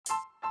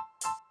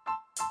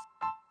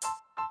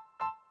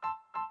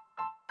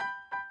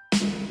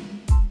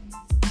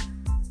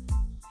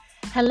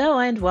Hello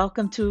and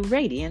welcome to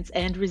Radiance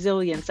and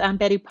Resilience. I'm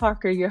Betty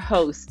Parker, your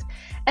host.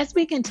 As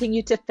we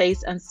continue to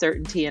face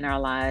uncertainty in our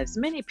lives,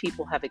 many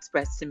people have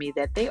expressed to me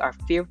that they are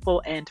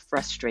fearful and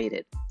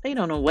frustrated. They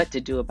don't know what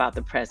to do about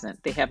the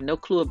present. They have no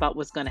clue about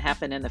what's going to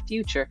happen in the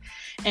future.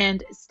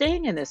 And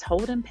staying in this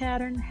holding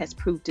pattern has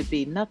proved to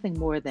be nothing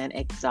more than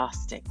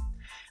exhausting.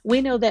 We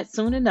know that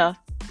soon enough,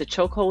 the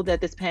chokehold that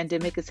this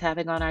pandemic is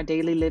having on our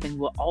daily living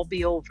will all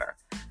be over,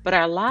 but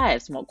our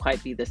lives won't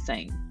quite be the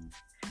same.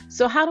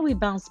 So, how do we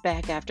bounce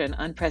back after an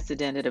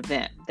unprecedented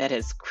event that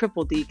has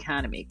crippled the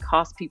economy,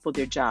 cost people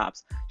their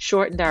jobs,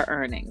 shortened our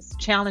earnings,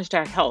 challenged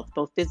our health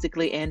both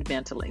physically and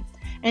mentally,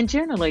 and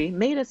generally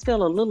made us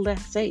feel a little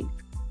less safe?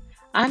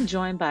 I'm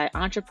joined by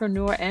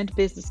entrepreneur and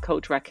business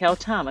coach Raquel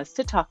Thomas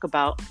to talk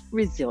about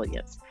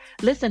resilience.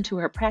 Listen to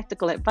her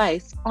practical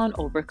advice on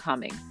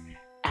overcoming.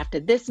 After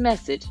this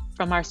message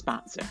from our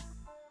sponsor.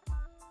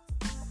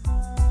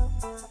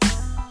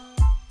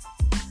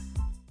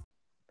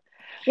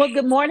 Well,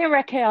 good morning,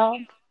 Raquel.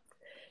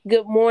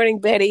 Good morning,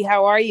 Betty.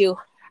 How are you?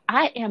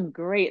 I am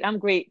great. I'm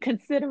great.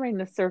 Considering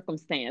the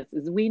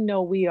circumstances, we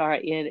know we are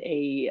in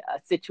a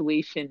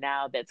situation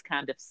now that's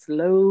kind of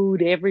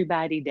slowed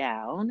everybody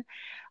down.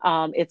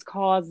 It's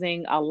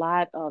causing a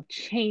lot of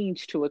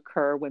change to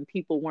occur when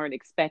people weren't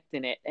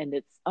expecting it, and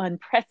it's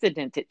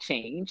unprecedented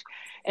change.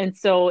 And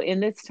so, in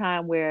this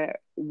time where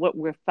what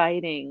we're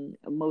fighting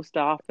most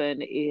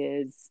often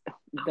is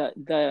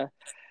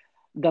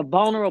the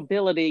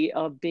vulnerability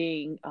of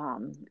being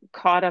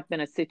caught up in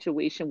a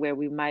situation where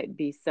we might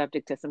be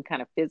subject to some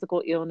kind of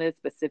physical illness,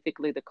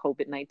 specifically the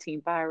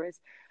COVID-19 virus.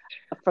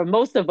 For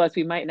most of us,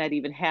 we might not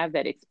even have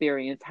that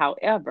experience.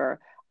 However,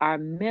 our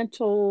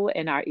mental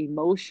and our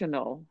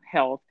emotional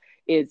health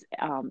is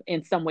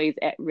in some ways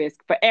at risk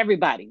for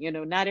everybody. You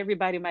know, not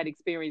everybody might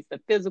experience the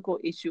physical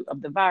issue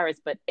of the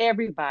virus, but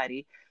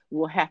everybody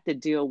will have to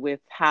deal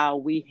with how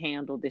we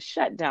handle the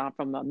shutdown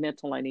from a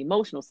mental and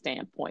emotional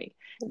standpoint.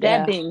 That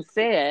Yeah. being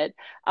said,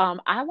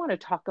 I want to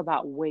talk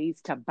about ways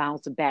to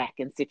bounce back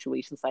in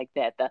situations like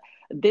that.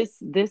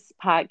 This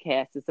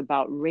podcast is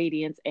about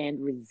radiance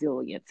and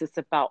resilience. It's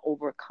about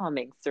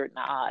overcoming certain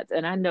odds,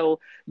 and I know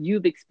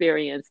you've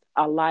experienced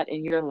a lot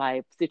in your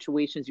life,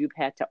 situations you've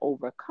had to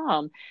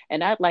overcome,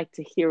 and I'd like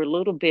to hear a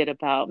little bit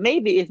about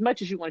maybe as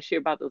much as you want to share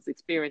about those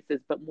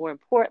experiences, but more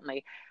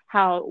importantly,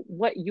 how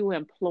what you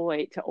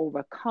employed to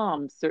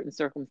overcome certain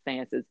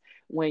circumstances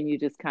when you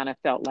just kind of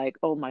felt like,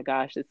 oh my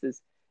gosh,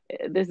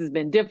 this has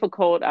been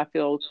difficult. I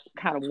feel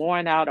kind of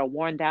worn out or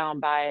worn down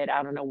by it.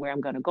 I don't know where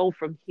I'm going to go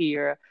from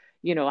here.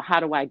 You know, how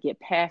do I get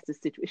past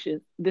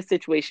this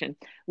situation?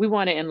 We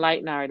want to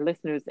enlighten our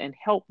listeners and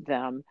help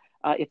them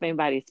if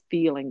anybody's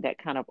feeling that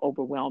kind of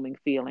overwhelming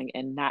feeling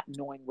and not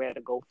knowing where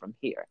to go from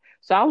here.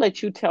 So I'll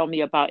let you tell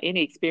me about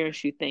any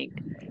experience you think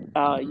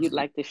you'd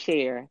like to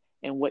share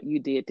and what you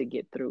did to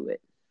get through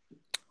it.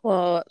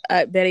 Well,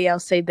 Betty,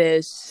 I'll say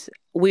this.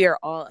 We are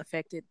all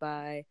affected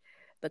by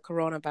the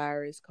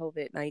coronavirus,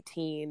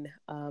 COVID-19.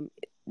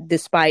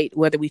 Despite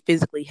whether we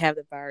physically have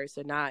the virus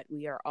or not,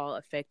 we are all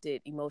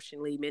affected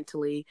emotionally,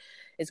 mentally.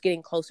 It's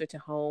getting closer to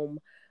home.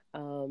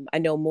 I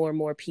know more and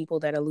more people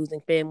that are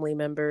losing family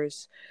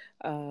members.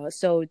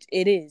 So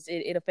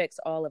it affects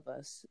all of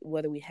us,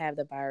 whether we have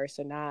the virus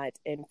or not.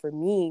 And for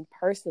me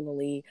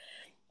personally,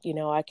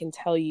 I can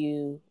tell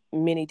you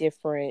many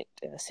different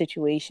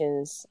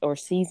situations or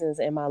seasons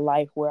in my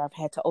life where I've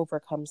had to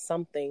overcome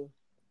something.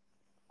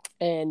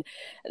 And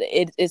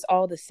it's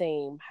all the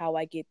same. How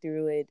I get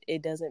through it,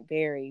 it doesn't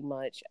vary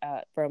much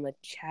from a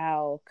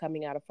child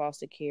coming out of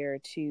foster care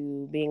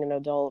to being an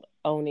adult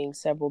owning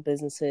several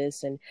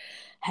businesses and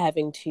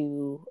having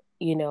to,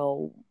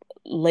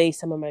 lay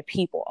some of my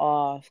people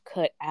off,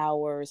 cut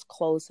hours,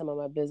 close some of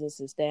my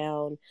businesses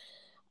down.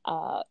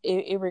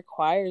 It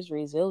requires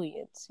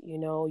resilience.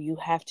 You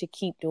have to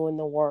keep doing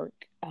the work.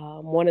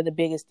 One of the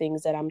biggest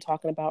things that I'm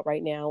talking about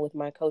right now with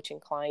my coaching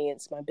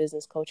clients, my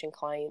business coaching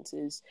clients,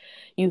 is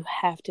you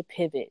have to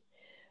pivot.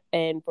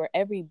 And for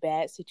every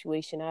bad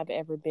situation I've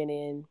ever been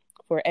in,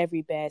 for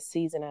every bad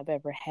season I've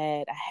ever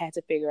had, I had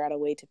to figure out a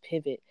way to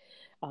pivot,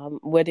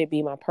 whether it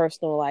be my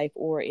personal life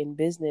or in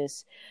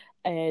business.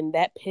 And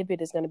that pivot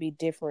is going to be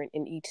different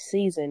in each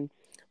season,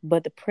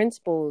 but the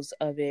principles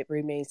of it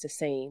remains the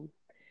same.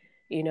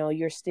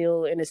 You're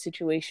still in a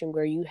situation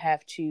where you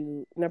have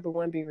to, number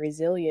one, be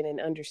resilient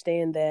and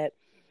understand that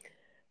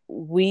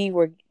we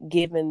were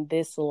given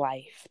this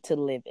life to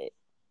live it.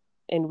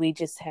 And we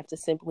just have to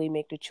simply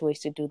make the choice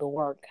to do the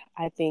work.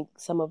 I think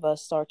some of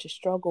us start to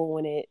struggle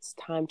when it's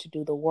time to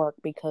do the work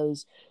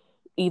because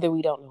either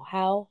we don't know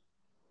how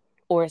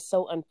or it's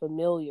so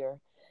unfamiliar.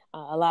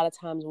 A lot of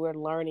times we're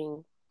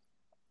learning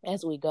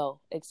as we go,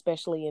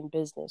 especially in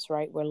business,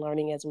 right? We're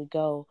learning as we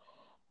go.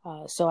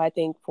 So I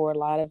think for a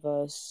lot of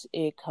us,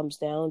 it comes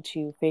down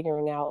to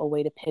figuring out a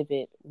way to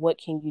pivot.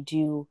 What can you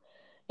do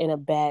in a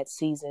bad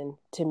season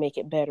to make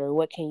it better?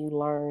 What can you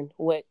learn?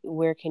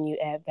 Where can you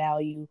add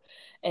value?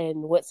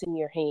 And what's in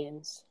your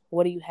hands?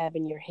 What do you have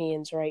in your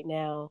hands right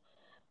now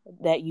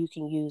that you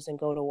can use and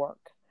go to work?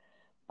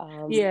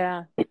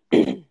 Yeah.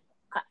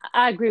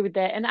 I agree with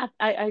that. And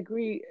I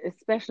agree,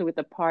 especially with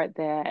the part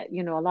that,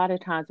 a lot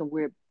of times when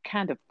we're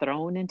kind of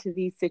thrown into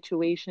these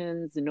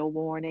situations, no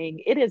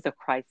warning, it is a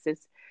crisis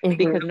Hmm.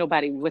 because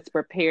nobody was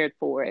prepared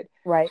for it.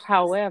 Right.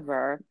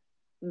 However,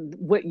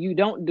 what you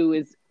don't do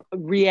is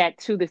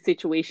react to the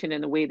situation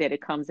in the way that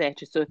it comes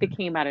at you. So if it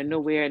came out of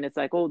nowhere and it's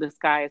like, oh, the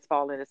sky is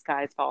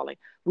falling,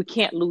 we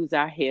can't lose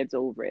our heads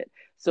over it.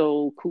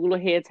 So cooler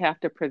heads have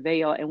to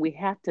prevail and we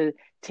have to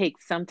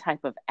take some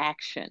type of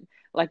action.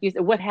 Like you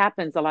said, what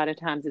happens a lot of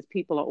times is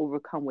people are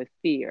overcome with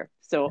fear.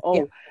 So,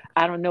 Yeah. oh,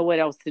 I don't know what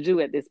else to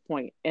do at this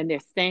point. And they're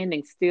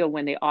standing still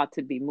when they ought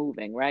to be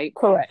moving, right?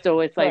 Correct.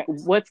 So it's like,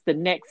 Correct. what's the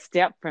next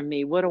step for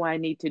me? What do I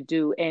need to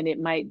do? And it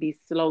might be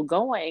slow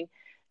going.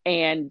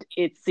 And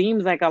it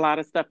seems like a lot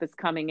of stuff is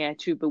coming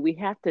at you, but we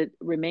have to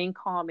remain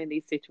calm in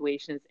these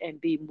situations and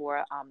be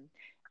more,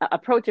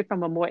 approach it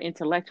from a more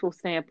intellectual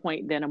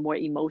standpoint than a more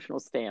emotional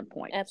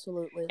standpoint.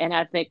 Absolutely. And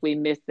I think we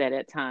miss that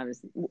at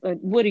times.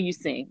 What are you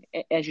seeing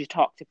as you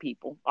talk to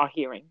people or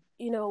hearing?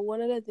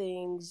 One of the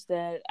things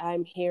that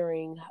I'm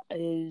hearing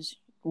is,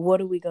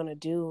 what are we going to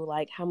do?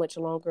 Like, how much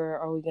longer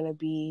are we going to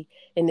be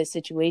in this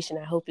situation?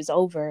 I hope it's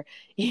over,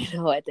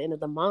 at the end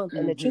of the month.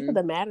 And the truth of Mm-hmm.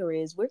 the matter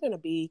is, we're going to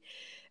be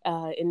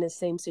in the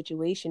same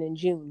situation in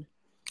June.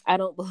 I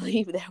don't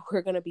believe that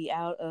we're going to be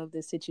out of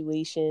the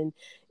situation,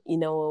 you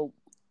know,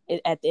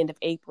 at the end of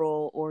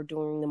April or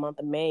during the month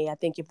of May. I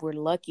think if we're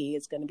lucky,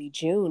 it's going to be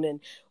June. And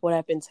what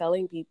I've been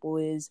telling people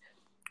is,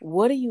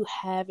 what do you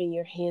have in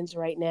your hands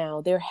right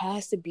now? There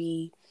has to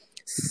be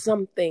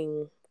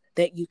something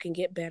that you can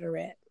get better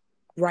at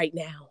right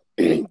now.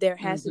 There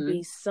has to Mm-hmm.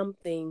 be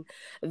something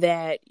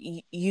that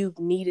you've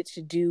needed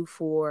to do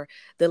for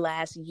the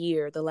last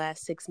year, the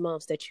last 6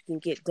 months, that you can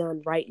get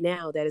done right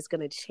now that is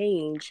going to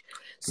change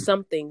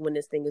something when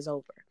this thing is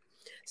over.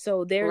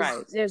 So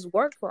Right. there's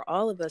work for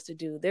all of us to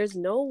do. There's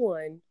no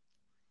one,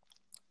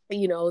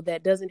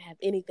 that doesn't have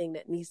anything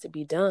that needs to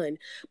be done.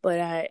 But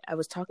I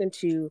was talking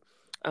to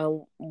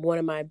one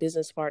of my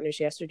business partners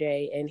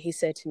yesterday, and he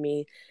said to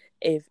me,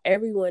 if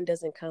everyone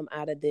doesn't come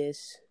out of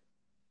this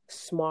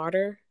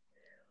smarter,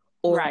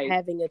 or Right.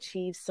 having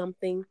achieved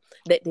something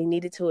that they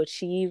needed to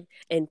achieve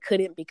and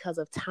couldn't because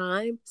of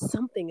time,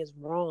 something is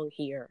wrong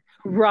here.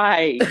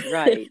 Right.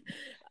 Right.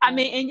 I uh,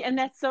 mean, and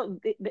that's so,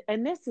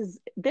 and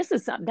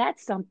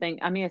that's something.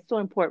 I mean, it's so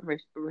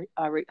important,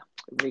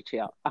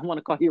 Rachel. I want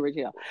to call you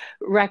Rachel,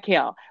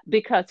 Raquel,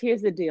 because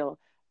here's the deal: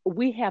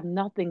 we have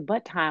nothing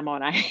but time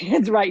on our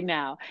hands right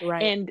now,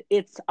 right. and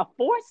it's a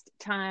forced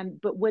time.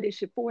 But what it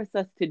should force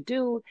us to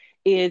do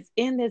is,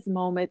 in this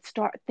moment,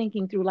 start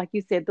thinking through, like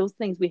you said, those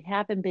things we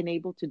haven't been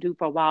able to do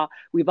for a while.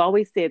 We've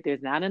always said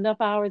there's not enough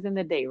hours in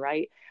the day,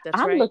 right? That's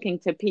I'm right. looking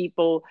to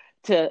people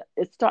to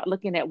start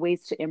looking at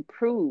ways to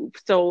improve.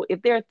 So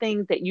if there are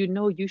things that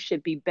you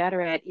should be better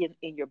at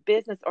in your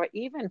business or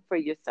even for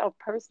yourself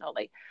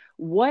personally,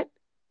 what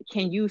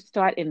can you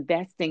start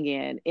investing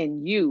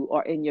in you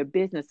or in your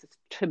business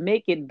to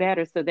make it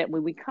better so that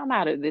when we come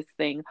out of this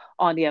thing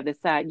on the other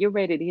side, you're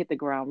ready to hit the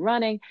ground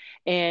running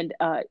and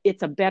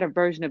it's a better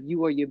version of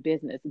you or your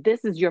business.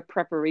 This is your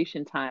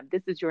preparation time.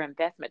 This is your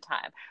investment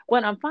time.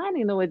 What I'm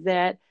finding though is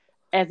that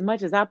as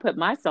much as I put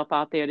myself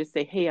out there to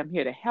say, hey, I'm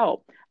here to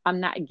help, I'm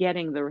not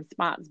getting the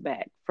response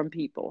back from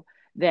people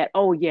that,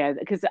 oh yeah,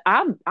 because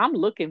I'm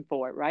looking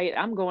for it, right?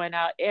 I'm going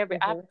out I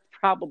Hmm.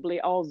 probably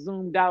all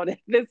zoomed out at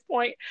this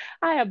point.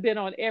 I have been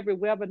on every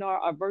webinar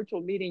or virtual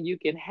meeting you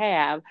can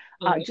have,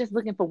 Right. just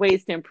looking for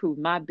ways to improve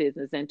my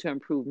business and to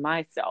improve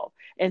myself.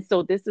 And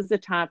so this is a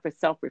time for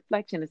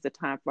self-reflection. It's a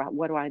time for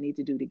what do I need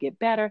to do to get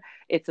better.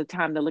 It's a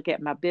time to look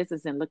at my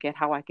business and look at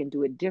how I can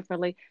do it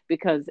differently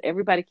because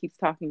everybody keeps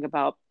talking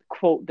about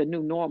quote the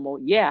new normal.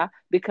 Yeah,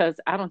 because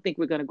I don't think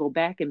we're going to go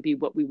back and be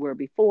what we were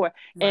before.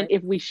 And Right.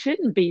 if we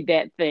shouldn't be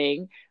that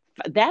thing,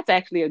 that's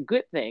actually a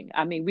good thing.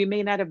 I mean, we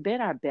may not have been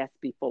our best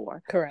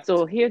before. Correct.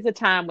 So here's a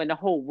time when the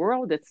whole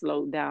world is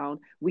slowed down.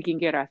 We can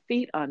get our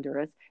feet under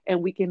us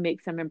and we can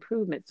make some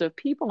improvements. So if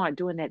people aren't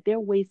doing that, they're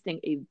wasting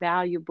a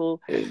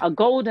valuable, a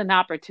golden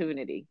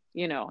opportunity,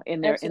 in their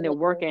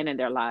work Absolutely. and in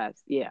their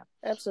lives. Yeah.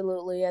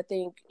 Absolutely. I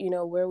think,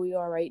 where we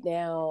are right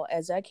now,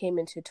 as I came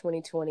into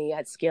 2020,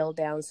 I'd scaled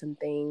down some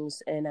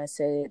things and I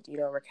said,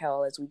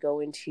 Raquel, as we go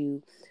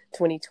into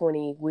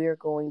 2020, we're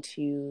going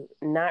to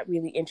not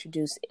really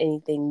introduce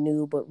anything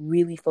new, but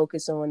really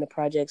focus on the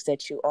projects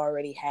that you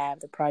already have,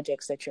 the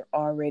projects that you're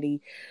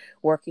already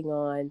working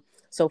on.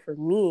 So for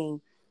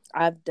me,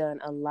 I've done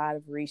a lot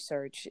of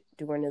research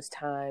during this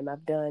time.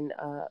 I've done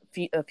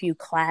a few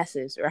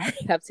classes, right?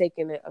 I've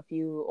taken a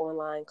few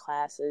online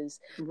classes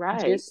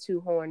Right. just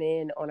to hone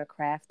in on a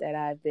craft that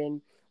I've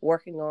been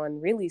working on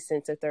really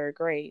since the third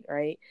grade,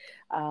 right?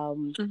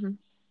 Um, Mm-hmm.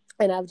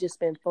 and I've just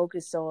been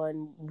focused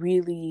on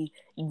really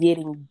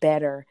getting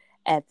better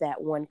at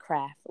that one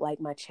craft,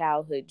 like my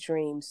childhood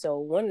dream. So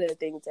one of the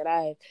things that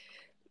I've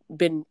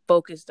been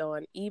focused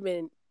on,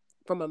 even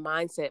from a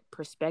mindset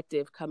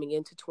perspective coming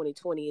into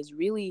 2020 is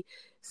really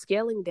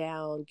scaling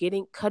down,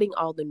 cutting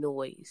all the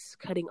noise,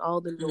 cutting Hmm.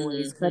 all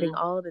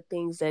the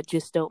things that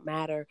just don't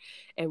matter,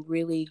 and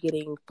really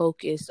getting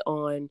focused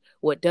on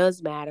what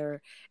does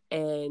matter,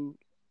 and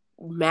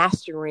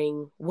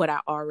mastering what I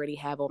already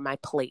have on my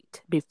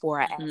plate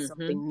before I add Hmm.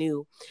 something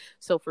new.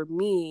 So for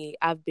me,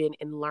 I've been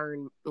in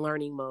learning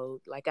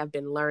mode. Like I've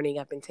been learning,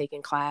 I've been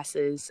taking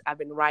classes, I've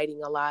been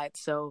writing a lot.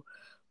 So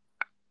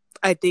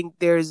I think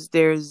there's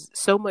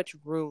so much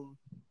room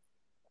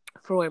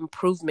for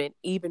improvement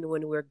even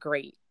when we're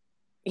great.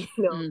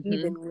 Hmm.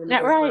 Even when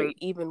That we're right. great,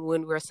 even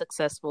when we're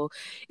successful,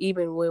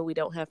 even when we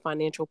don't have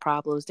financial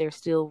problems, there's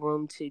still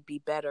room to be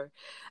better.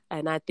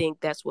 And I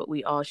think that's what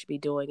we all should be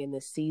doing in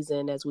this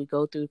season as we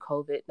go through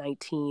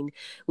COVID-19.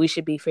 We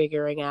should be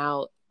figuring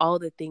out all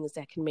the things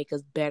that can make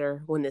us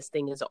better when this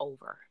thing is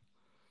over.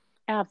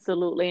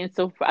 Absolutely. And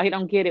so I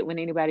don't get it when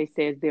anybody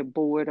says they're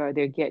bored or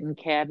they're getting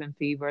cabin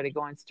fever or they're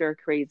going stir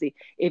crazy.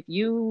 If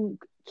you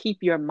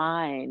keep your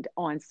mind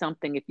on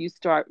something, if you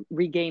start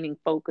regaining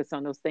focus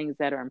on those things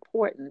that are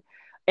important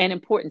and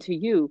important to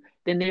you,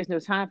 then there's no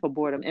time for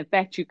boredom. In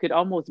fact, you could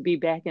almost be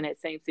back in that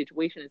same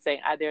situation and saying,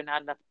 there are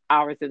not enough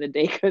hours in the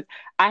day because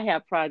I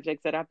have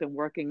projects that I've been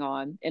working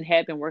on and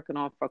have been working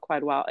on for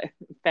quite a while.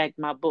 In fact,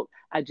 my book,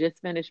 I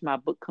just finished my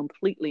book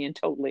completely and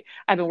totally.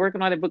 I've been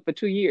working on the book for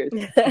 2 years,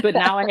 but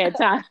now I had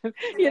time,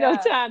 Yeah.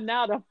 time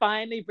now to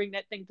finally bring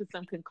that thing to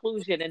some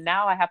conclusion. And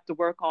now I have to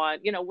work on,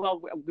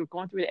 well, we're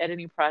going through the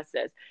editing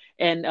process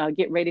and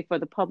get ready for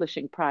the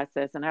publishing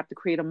process. And I have to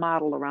create a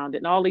model around it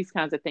and all these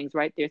kinds of things,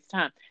 right? There's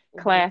time,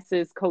 Mhm.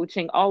 classes,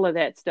 coaching, all of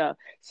that stuff.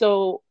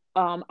 So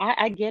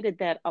I get it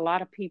that a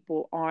lot of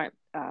people aren't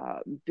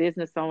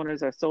business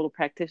owners or solo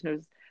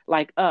practitioners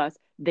like us.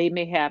 They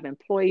may have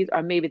employees,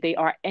 or maybe they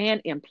are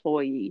an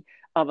employee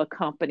of a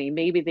company.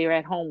 Maybe they're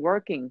at home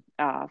working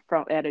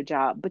from at a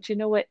job. But you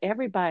know what?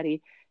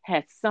 Everybody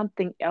has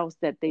something else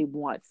that they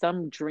want,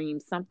 some dream,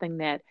 something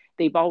that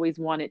they've always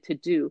wanted to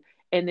do.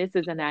 And this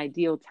is an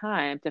ideal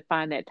time to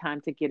find that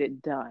time to get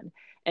it done.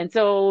 And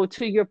so,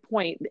 to your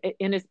point,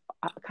 in this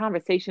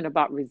conversation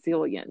about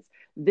resilience,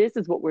 this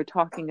is what we're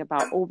talking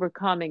about,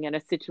 overcoming in a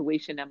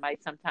situation that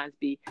might sometimes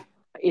be,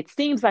 it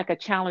seems like a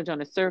challenge on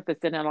the surface,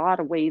 and in a lot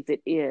of ways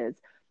it is.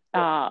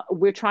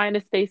 We're trying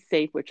to stay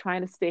safe. We're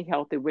trying to stay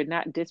healthy. We're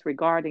not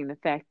disregarding the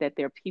fact that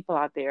there are people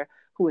out there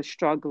who are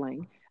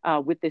struggling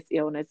with this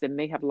illness and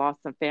may have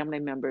lost some family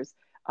members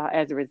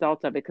as a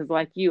result of it. Because,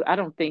 like you, I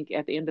don't think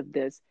at the end of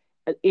this,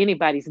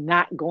 anybody's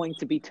not going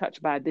to be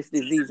touched by this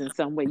disease in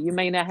some way. You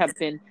may not have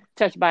been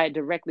touched by it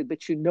directly,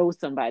 but you know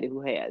somebody who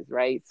has,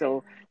 right?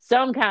 So,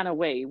 some kind of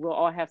way, we'll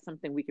all have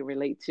something we can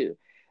relate to.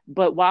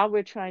 But while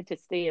we're trying to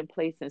stay in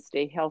place and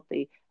stay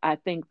healthy, I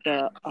think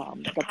the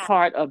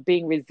part of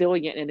being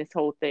resilient in this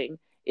whole thing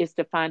is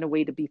to find a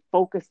way to be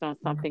focused on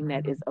something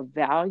that is of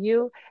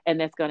value and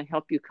that's going to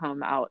help you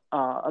come out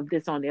of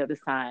this on the other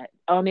side.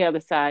 On the other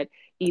side,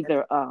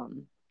 either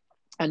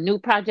a new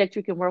project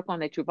you can work on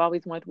that you've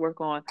always wanted to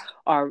work on,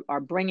 or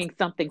bringing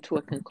something to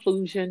a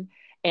conclusion,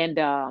 and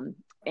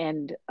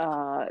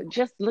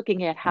just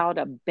looking at how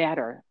to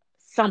better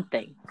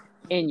something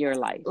in your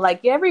life.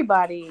 Like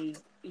everybody,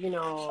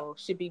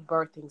 should be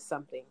birthing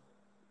something.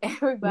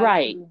 Everybody should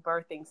Right. be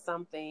birthing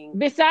something.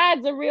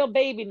 Besides a real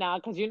baby now,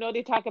 because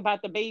they talk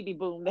about the baby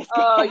boom that's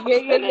going Oh, to yeah,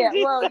 yeah, happen yeah. in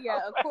Jesus. Well, yeah,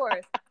 of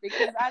course.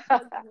 Because I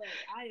tell you what,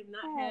 I am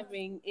not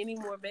having any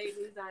more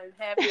babies. I am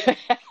happy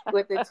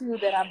with the two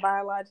that I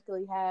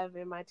biologically have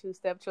and my two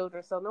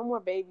stepchildren. So no more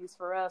babies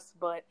for us.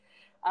 But,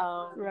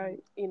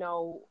 Right.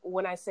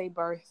 when I say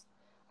birth,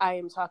 I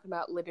am talking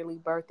about literally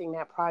birthing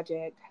that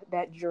project,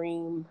 that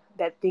dream,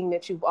 that thing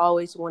that you've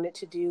always wanted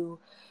to do.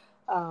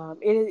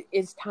 It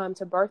is time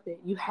to birth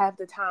it. You have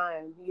the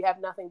time. You have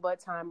nothing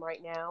but time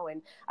right now.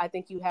 And I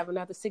think you have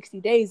another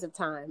 60 days of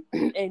time.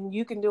 And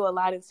you can do a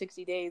lot in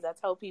 60 days. I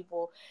tell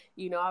people,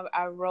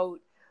 I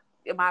wrote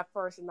my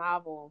first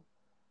novel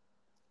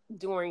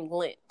during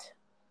Lent,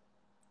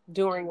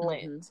 during Hmm.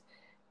 Lent.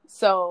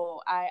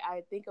 So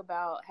I think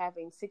about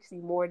having 60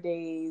 more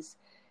days,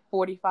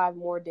 45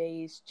 more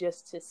days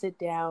just to sit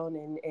down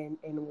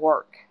and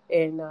work.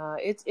 And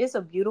it's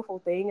a beautiful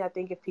thing. I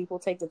think if people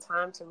take the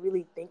time to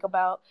really think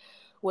about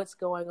what's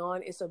going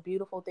on, it's a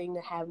beautiful thing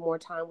to have more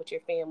time with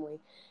your family.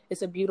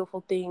 It's a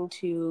beautiful thing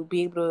to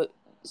be able to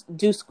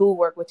do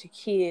schoolwork with your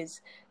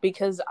kids,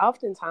 because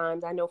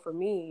oftentimes I know for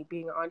me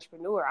being an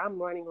entrepreneur,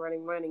 I'm running,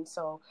 running, running.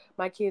 So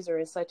my kids are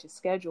in such a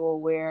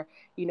schedule where,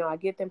 I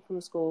get them from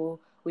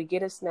school, we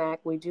get a snack,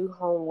 we do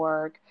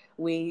homework,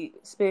 we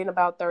spend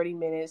about 30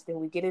 minutes, then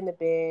we get into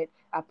bed,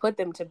 I put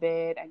them to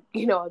bed, I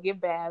give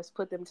baths,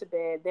 put them to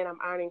bed, then I'm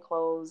ironing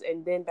clothes,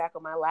 and then back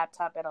on my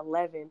laptop at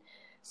 11.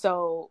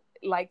 So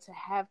like to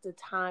have the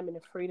time and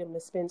the freedom to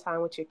spend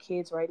time with your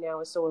kids right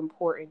now is so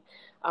important,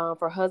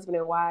 for husband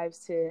and wives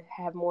to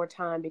have more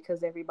time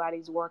because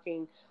everybody's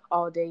working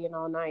all day and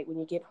all night. When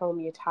you get home,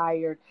 you're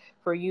tired,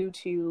 for you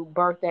to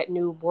birth that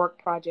new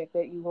work project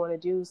that you want to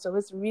do. So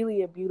it's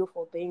really a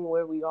beautiful thing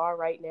where we are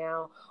right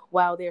now.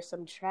 While there's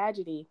some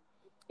tragedy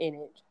in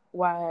it,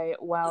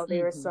 While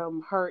there is Mm-hmm.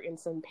 some hurt and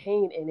some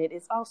pain in it,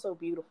 it's also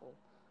beautiful.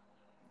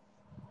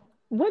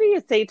 What do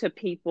you say to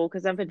people?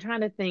 Because I've been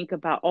trying to think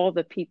about all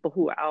the people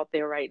who are out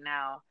there right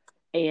now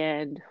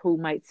and who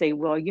might say,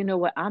 well, you know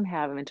what, I'm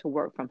having to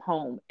work from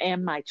home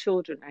and my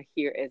children are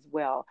here as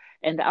well.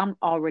 And I'm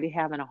already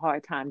having a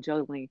hard time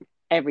juggling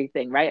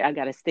everything, right? I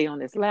got to stay on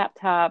this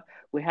laptop.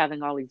 We're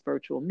having all these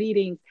virtual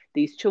meetings.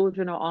 These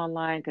children are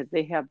online because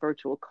they have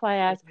virtual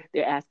class.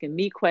 They're asking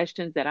me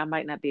questions that I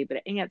might not be able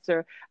to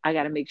answer. I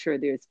got to make sure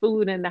there's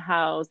food in the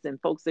house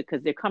and folks,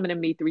 because they're coming to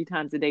me 3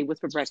 times a day. What's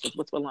for breakfast?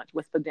 What's for lunch?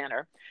 What's for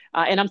dinner?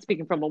 And I'm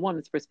speaking from a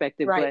woman's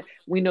perspective, Right. but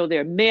we know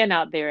there are men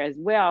out there as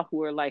well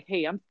who are like,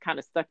 hey, I'm kind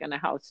of stuck in the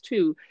house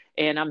too.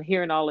 And I'm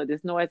hearing all of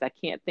this noise. I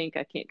can't think.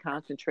 I can't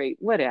concentrate,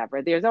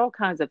 whatever. There's all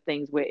kinds of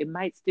things where it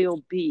might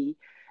still be,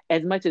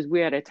 as much as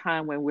we're at a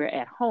time when we're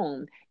at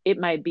home, it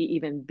might be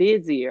even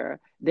busier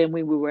than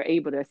when we were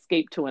able to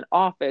escape to an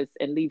office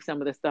and leave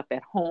some of the stuff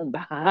at home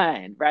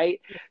behind,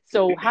 right?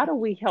 So, how do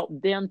we help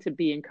them to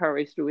be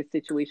encouraged through a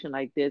situation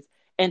like this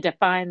and to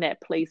find that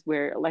place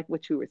where, like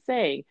what you were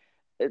saying,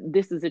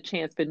 this is a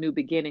chance for new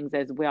beginnings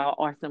as well,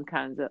 or some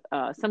kinds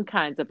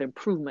of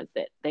improvements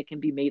that can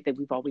be made that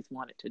we've always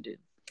wanted to do.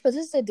 But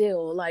this is the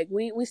deal. Like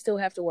we still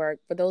have to work.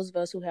 For those of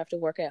us who have to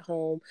work at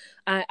home,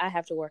 I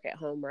have to work at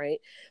home,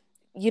 right?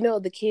 You know,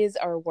 the kids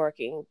are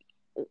working.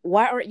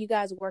 Why aren't you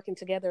guys working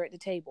together at the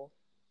table?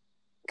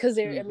 Because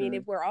there, I mean,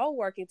 Mm-hmm. if we're all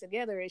working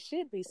together, it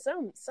should be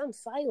some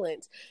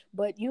silence,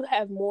 but you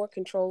have more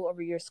control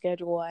over your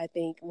schedule. I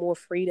think more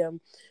freedom.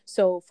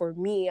 So for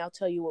me, I'll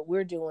tell you what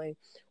we're doing.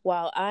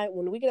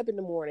 When we get up in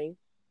the morning,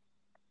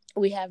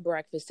 we have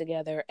breakfast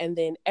together, and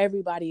then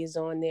everybody is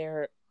on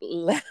their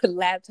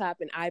laptop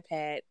and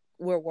iPad.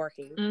 We're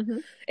working, Mm-hmm.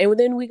 and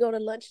then we go to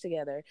lunch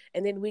together,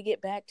 and then we get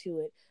back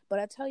to it. But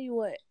I tell you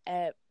what,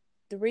 at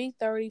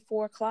 3:30,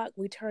 4 o'clock,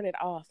 we turn it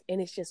off,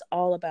 and it's just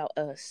all about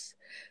us.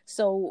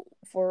 So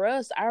for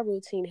us, our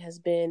routine has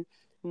been,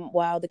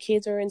 while the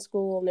kids are in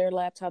school and their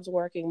laptops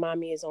working,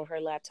 mommy is on her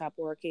laptop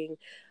working.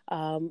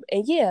 And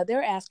yeah,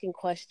 they're asking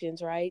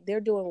questions, right? They're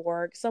doing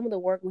work. Some of the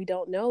work we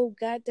don't know,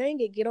 God dang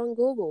it, get on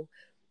Google.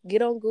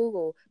 Get on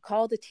Google,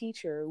 call the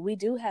teacher. We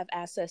do have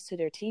access to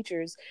their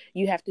teachers.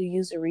 You have to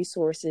use the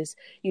resources.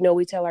 You know,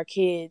 we tell our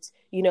kids,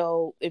 you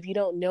know, if you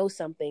don't know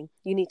something,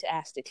 you need to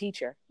ask the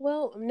teacher.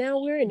 Well, now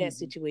we're in that Mm-hmm.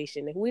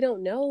 situation. If we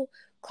don't know,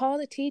 call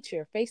the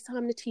teacher,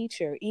 FaceTime the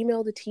teacher,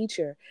 email the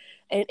teacher,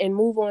 and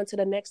move on to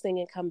the next thing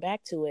and come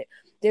back to it.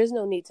 There's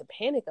no need to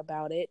panic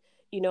about it.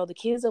 You know, the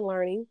kids are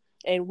learning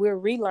and we're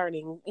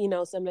relearning, you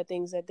know, some of the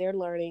things that they're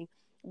learning.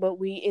 But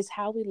it's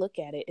how we look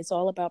at it. It's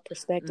all about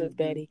perspective, Mm-hmm.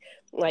 Betty.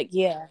 Like,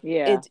 yeah,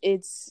 Yeah.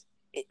 it's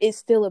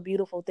still a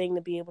beautiful thing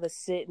to be able to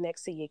sit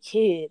next to your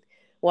kid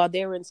while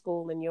they're in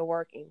school and you're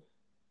working.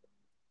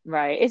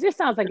 Right. It just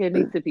sounds like it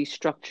needs to be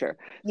structure.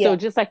 So Yeah.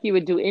 just like you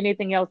would do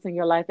anything else in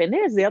your life. And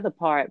there's the other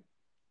part.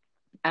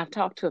 I've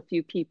talked to a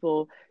few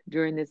people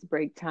during this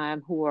break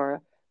time who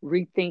are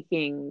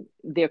rethinking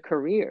their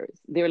careers.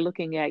 They're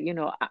looking at,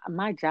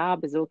 my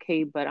job is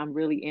okay, but I'm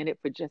really in it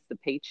for just the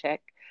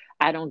paycheck.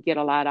 I don't get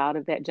a lot out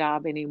of that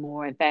job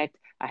anymore. In fact,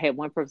 I had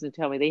one person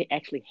tell me they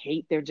actually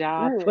hate their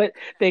job, Mm. but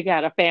they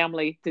got a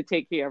family to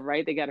take care of,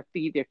 right? They got to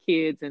feed their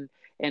kids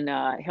and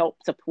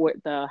help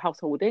support the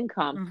household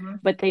income, Mm-hmm.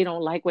 but they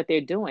don't like what they're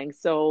doing.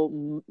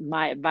 So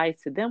my advice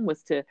to them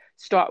was to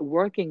start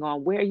working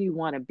on where you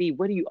want to be.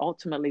 What do you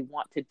ultimately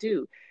want to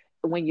do?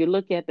 When you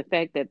look at the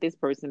fact that this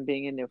person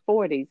being in their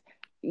 40s,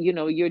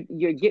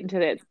 you're getting to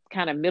that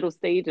kind of middle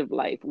stage of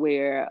life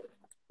where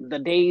the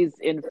days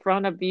in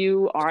front of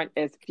you aren't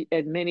as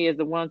many as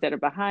the ones that are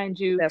behind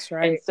you. That's And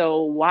right.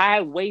 so why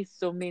waste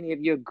so many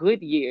of your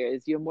good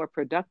years, your more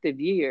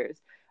productive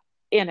years,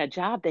 in a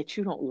job that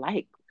you don't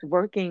like,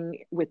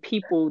 working with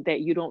people that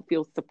you don't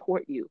feel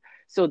support you?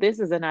 So this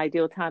is an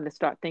ideal time to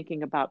start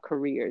thinking about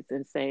careers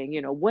and saying,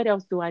 what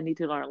else do I need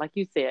to learn? Like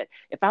you said,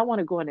 if I want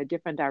to go in a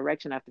different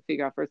direction, I have to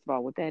figure out first of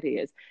all what that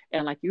is.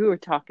 And like you were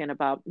talking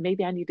about,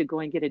 maybe I need to go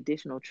and get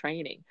additional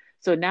training.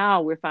 So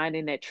now we're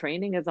finding that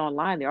training is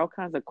online. There are all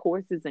kinds of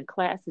courses and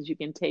classes you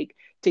can take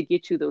to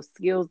get you those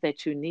skills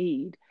that you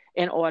need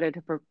in order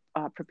to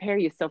prepare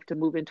yourself to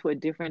move into a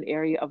different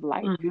area of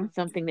life, Mm-hmm.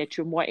 something that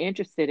you're more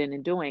interested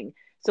in doing.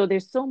 So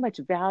there's so much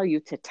value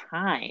to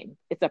time.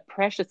 It's a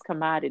precious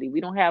commodity.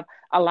 We don't have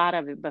a lot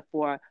of it, but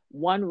for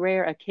one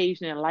rare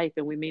occasion in life,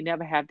 and we may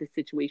never have this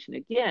situation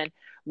again,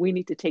 we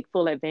need to take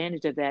full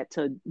advantage of that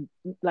to,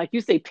 like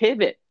you say,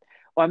 pivot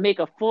or make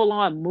a full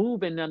on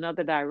move in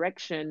another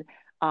direction,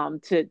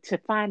 to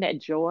find that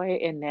joy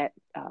and that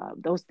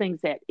those things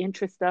that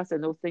interest us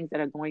and those things that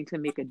are going to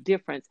make a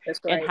difference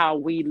That's in right. how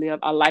we live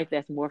a life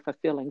that's more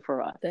fulfilling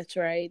for us. That's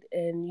right.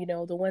 And you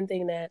know, the one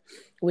thing that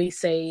we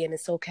say, and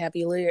it's so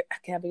cavalier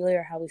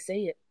how we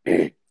say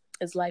it,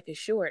 is life is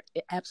short.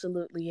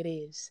 Absolutely it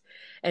is.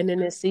 And in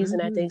this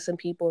season, I Mm-hmm. think some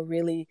people are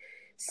really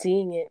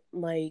seeing it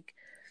like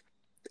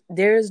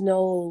there's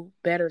no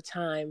better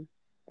time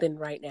than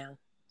right now.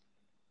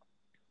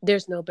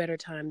 There's no better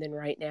time than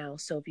right now.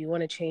 So if you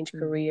want to change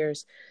Mm-hmm.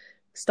 careers,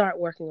 Start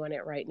working on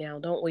it right now.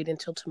 Don't wait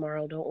until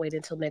tomorrow. Don't wait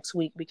until next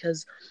week,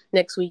 because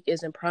next week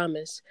isn't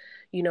promised.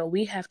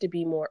 We have to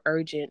be more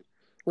urgent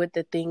with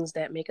the things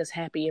that make us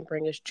happy and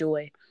bring us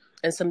joy.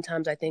 And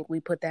sometimes I think we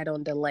put that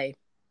on delay,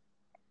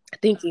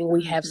 thinking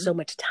we have Mm-hmm. so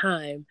much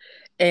time.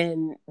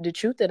 And the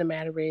truth of the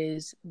matter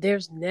is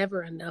there's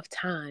never enough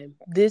time.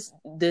 This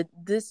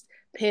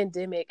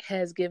pandemic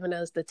has given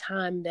us the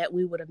time that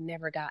we would have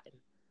never gotten.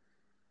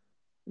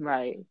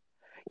 Right.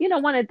 You know,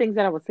 one of the things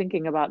that I was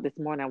thinking about this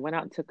morning, I went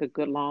out and took a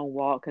good long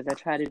walk because I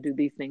try to do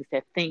these things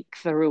that think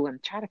through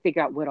and try to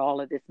figure out what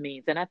all of this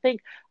means. And I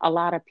think a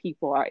lot of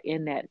people are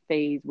in that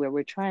phase where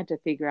we're trying to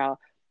figure out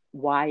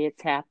why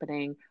it's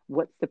happening,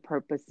 what's the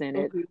purpose in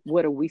it, Mm-hmm.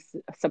 what are we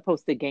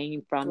supposed to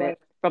gain from it. Right.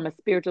 From a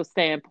spiritual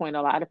standpoint,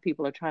 a lot of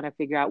people are trying to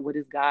figure out what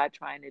is God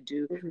trying to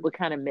do, Mm-hmm. what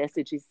kind of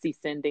message is He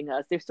sending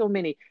us. There's so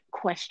many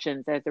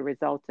questions as a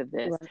result of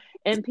this. Right.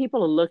 And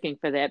people are looking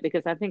for that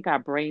because I think our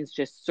brains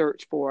just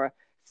search for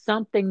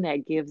something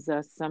that gives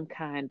us some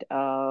kind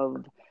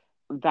of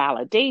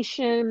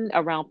validation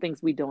around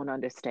things we don't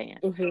understand.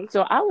 Mm-hmm.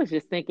 So I was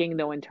just thinking,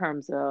 though, in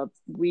terms of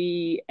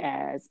we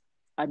as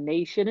a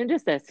nation and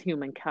just as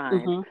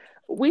humankind, Mm-hmm.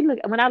 we look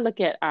when I look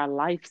at our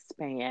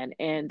lifespan,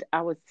 and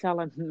I was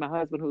telling my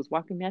husband who was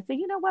walking me, I said,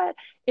 you know what?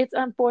 It's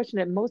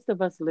unfortunate. Most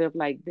of us live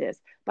like this.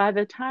 By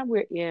the time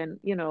we're in,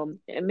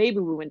 and maybe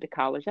we went to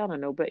college, I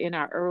don't know, but in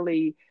our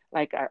early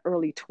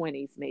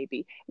 20s,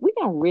 maybe, we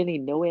don't really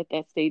know at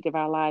that stage of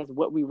our lives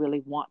what we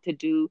really want to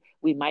do.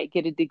 We might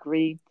get a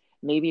degree,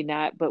 maybe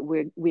not, but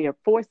we are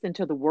forced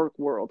into the work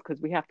world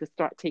because we have to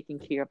start taking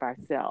care of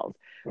ourselves.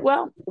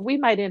 Well, we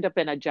might end up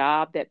in a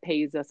job that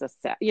pays us a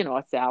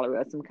salary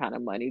or some kind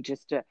of money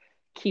just to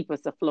keep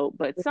us afloat.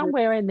 But Mm-hmm.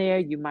 somewhere in there,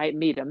 you might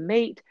meet a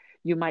mate,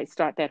 you might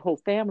start that whole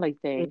family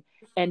thing,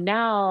 and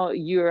now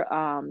you're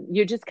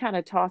just kind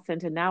of tossed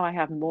into, now I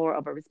have more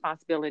of a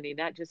responsibility,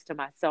 not just to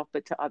myself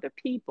but to other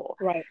people.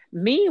 Right.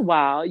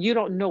 Meanwhile, you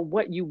don't know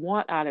what you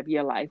want out of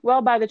your life.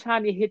 Well, by the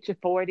time you hit your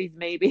 40s,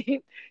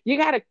 maybe you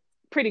got a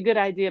pretty good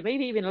idea,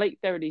 maybe even late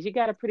 30s, you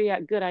got a pretty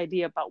good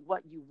idea about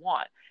what you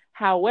want.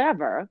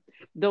 However,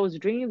 those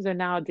dreams are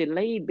now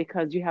delayed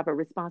because you have a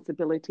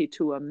responsibility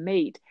to a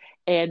mate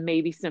and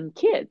maybe some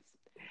kids.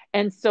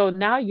 And so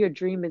now your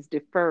dream is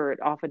deferred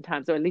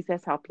oftentimes, or at least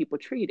that's how people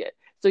treat it.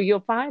 So you'll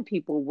find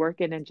people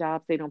working in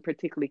jobs they don't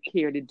particularly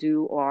care to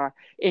do, or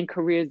in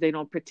careers they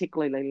don't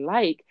particularly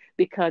like,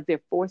 because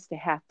they're forced to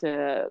have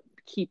to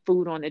keep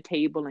food on the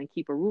table and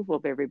keep a roof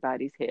over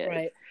everybody's head.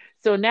 Right.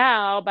 So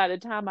now, by the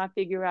time I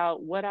figure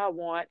out what I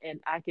want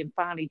and I can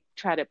finally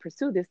try to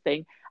pursue this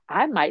thing,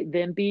 I might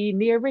then be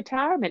near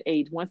retirement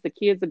age once the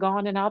kids are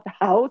gone and out the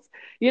house.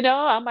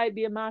 I might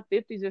be in my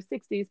 50s or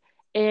 60s,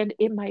 and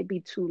it might be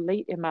too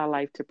late in my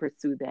life to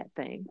pursue that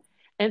thing.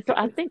 And so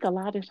I think a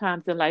lot of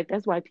times in life,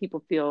 that's why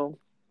people feel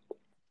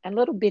a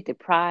little bit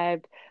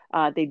deprived.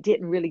 They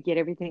didn't really get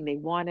everything they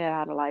wanted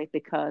out of life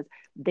because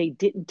they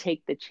didn't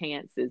take the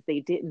chances.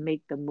 They didn't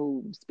make the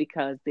moves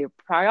because their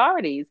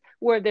priorities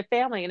were their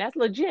family, and that's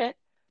legit.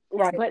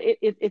 Right. But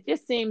it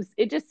just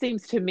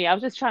seems to me, I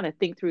was just trying to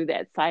think through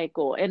that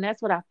cycle, and that's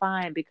what I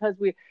find, because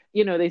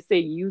they say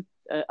youth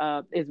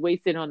is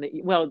wasted on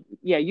the well,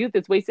 yeah, youth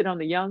is wasted on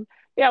the young.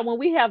 Yeah, when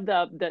we have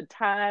the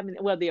time,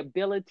 well, the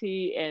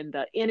ability and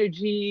the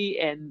energy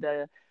and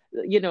the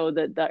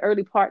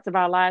early parts of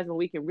our lives when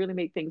we can really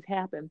make things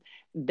happen,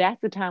 that's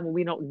the time when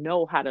we don't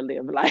know how to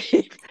live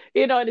life.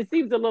 And it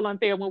seems a little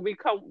unfair when we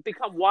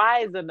become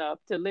wise enough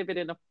to live it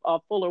in a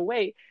fuller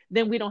way,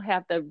 then we don't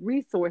have the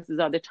resources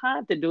or the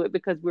time to do it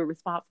because we're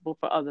responsible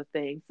for other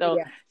things. So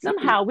Yeah.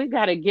 somehow we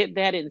got to get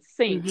that in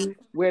sync, Mm-hmm.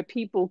 where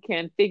people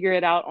can figure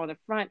it out on the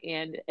front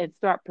end and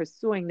start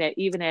pursuing that,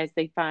 even as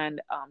they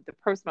find the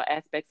personal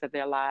aspects of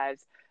their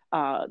lives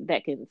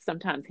that can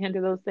sometimes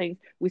hinder those things.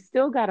 We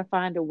still got to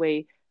find a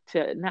way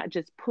to not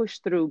just push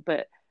through,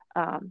 but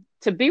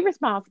to be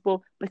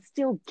responsible, but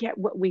still get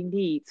what we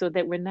need, so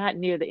that we're not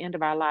near the end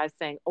of our lives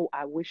saying, "Oh,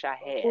 I wish I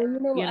had,"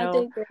 Well, I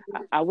think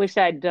that I wish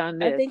I'd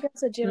done I this. think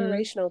that's a Mm,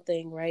 generational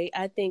thing, right?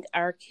 I think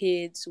our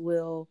kids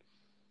will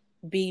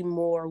be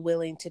more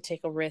willing to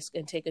take a risk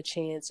and take a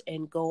chance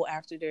and go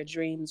after their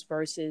dreams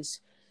versus,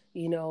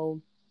 you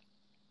know,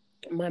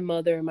 my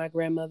mother, my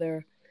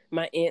grandmother,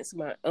 my aunts,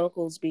 my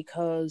uncles,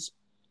 because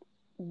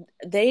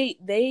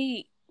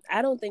they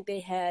I don't think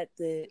they had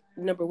the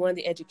number one,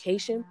 the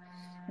education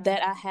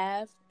that I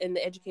have and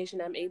the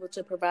education I'm able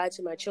to provide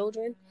to my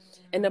children.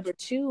 And number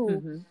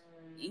two,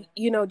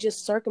 mm-hmm.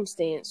 just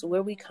circumstance,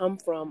 where we come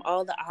from,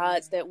 all the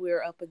odds that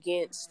we're up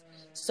against.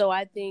 So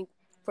I think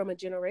from a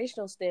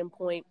generational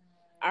standpoint,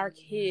 our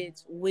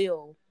kids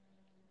will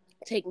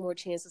take more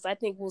chances. I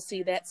think we'll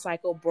see that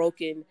cycle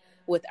broken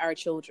with our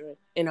children,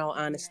 in all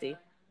honesty.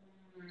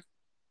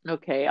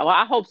 Okay. Well,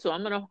 I hope so.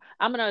 I'm gonna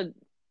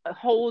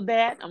hold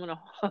that. I'm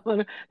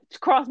gonna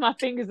cross my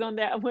fingers on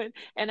that one,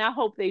 and I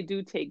hope they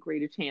do take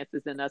greater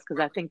chances than us, because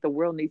I think the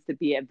world needs to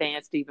be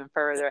advanced even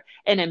further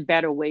and in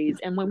better ways.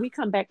 And when we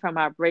come back from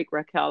our break,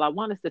 Raquel, I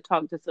want us to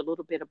talk just a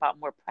little bit about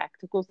more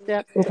practical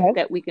steps Okay.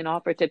 that we can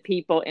offer to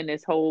people in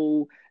this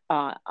whole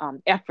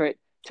effort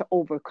to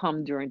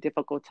overcome during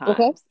difficult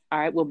Okay. times. All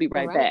right, we'll be All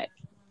right right. back.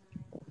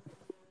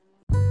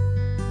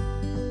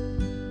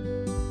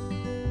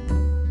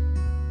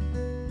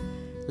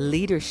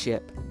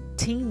 Leadership,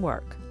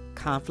 teamwork,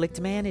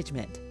 conflict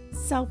management,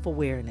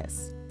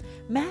 self-awareness.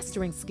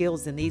 Mastering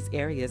skills in these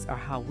areas are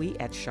how we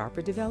at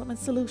Sharper Development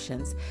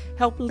Solutions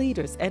help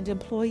leaders and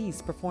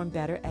employees perform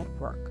better at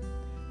work.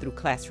 Through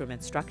classroom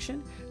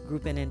instruction,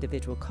 group and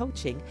individual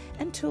coaching,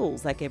 and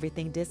tools like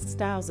Everything DISC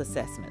Styles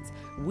assessments,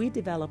 we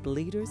develop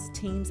leaders,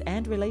 teams,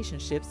 and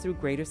relationships through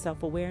greater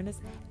self-awareness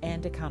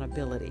and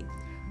accountability.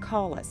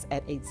 Call us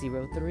at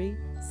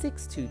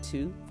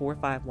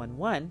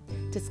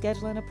 803-622-4511 to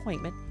schedule an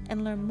appointment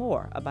and learn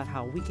more about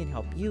how we can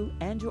help you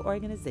and your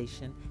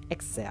organization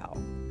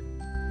excel.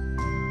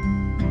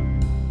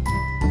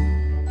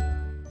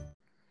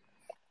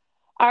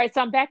 All right,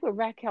 so I'm back with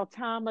Raquel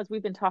Thomas.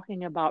 We've been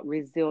talking about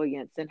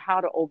resilience and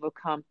how to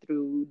overcome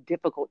through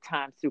difficult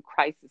times, through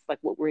crisis like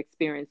what we're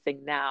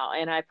experiencing now.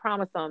 And I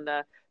promised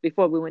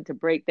before we went to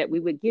break that we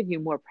would give you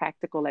more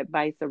practical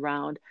advice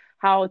around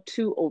how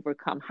to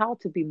overcome, how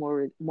to be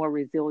more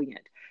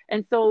resilient.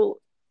 And so,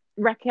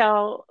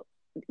 Raquel,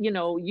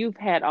 you've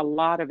had a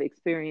lot of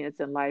experience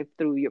in life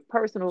through your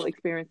personal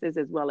experiences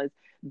as well as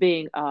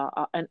being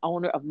an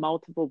owner of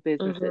multiple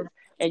businesses, Mm-hmm.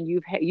 and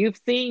you've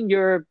seen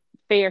your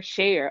fair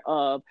share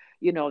of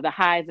the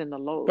highs and the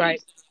Right.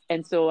 lows.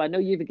 And so I know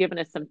you've given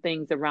us some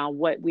things around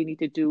what we need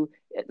to do.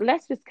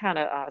 Let's just kind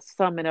of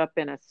sum it up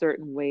in a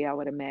certain way, I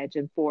would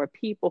imagine, for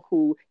people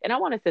who, and I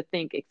want us to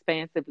think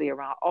expansively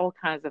around all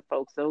kinds of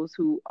folks, those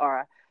who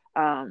are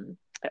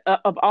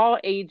of all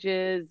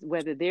ages,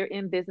 whether they're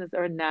in business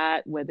or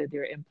not, whether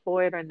they're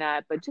employed or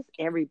not, but just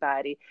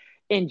everybody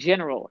in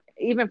general,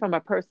 even from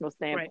a personal Right.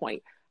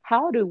 standpoint.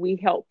 How do we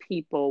help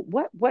people?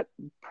 What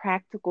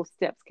practical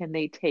steps can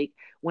they take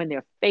when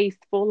they're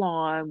faced full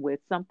on with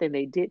something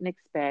they didn't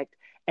expect?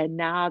 And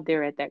now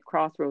they're at that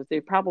crossroads.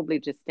 They're probably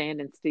just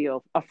standing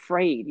still,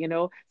 afraid.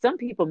 Some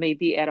people may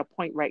be at a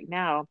point right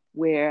now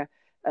where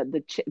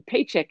the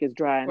paycheck is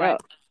drying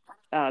Right.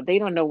 up. They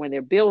don't know when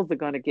their bills are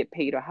going to get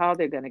paid or how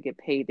they're going to get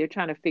paid. They're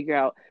trying to figure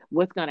out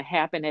what's going to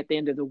happen at the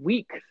end of the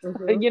week,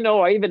 Mm-hmm.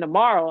 or even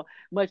tomorrow,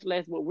 much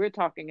less what we're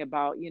talking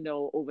about,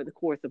 over the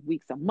course of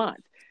weeks or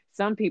months.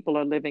 Some people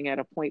are living at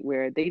a point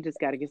where they just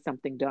got to get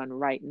something done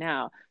right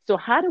now. So,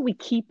 how do we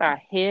keep our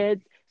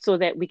heads so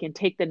that we can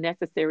take the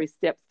necessary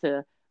steps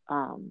to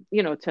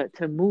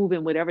move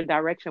in whatever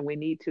direction we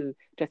need to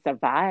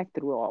survive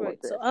through all of Right.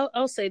 So this?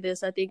 I'll say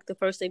this. I think the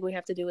first thing we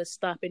have to do is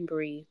stop and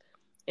breathe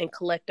and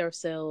collect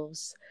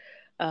ourselves.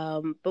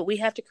 But we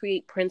have to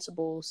create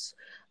principles.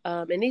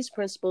 And these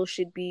principles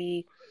should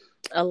be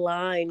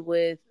aligned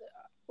with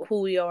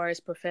who we are as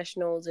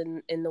professionals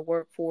in the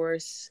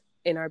workforce,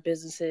 in our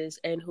businesses,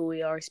 and who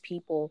we are as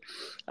people.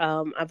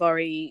 I've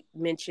already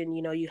mentioned,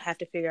 you have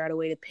to figure out a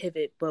way to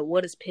pivot. But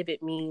what does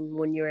pivot mean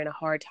when you're in a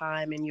hard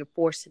time and you're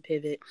forced to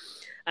pivot?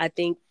 I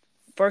think,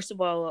 first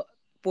of all,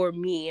 for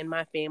me and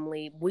my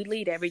family, we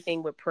lead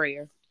everything with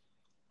prayer.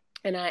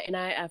 And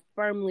I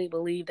firmly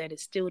believe that it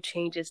still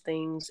changes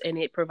things and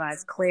it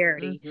provides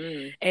clarity.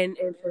 Hmm. And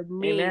for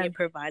me, it Amen.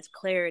 provides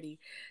clarity.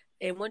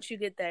 And once you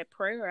get that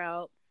prayer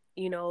out,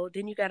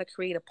 then you got to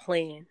create a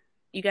plan.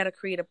 You got to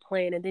create a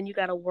plan, and then you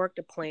got to work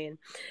the plan.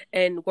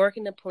 And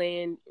working the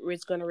plan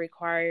is going to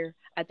require,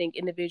 I think,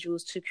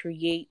 individuals to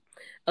create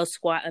a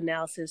SWOT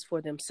analysis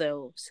for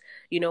themselves.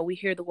 We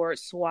hear the word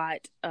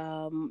SWOT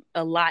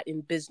a lot in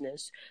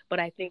business,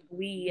 but I think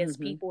we as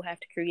Hmm. people have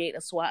to create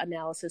a SWOT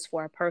analysis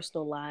for our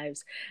personal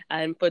lives.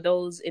 And for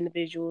those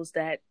individuals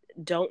that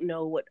don't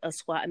know what a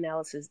SWOT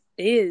analysis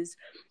is,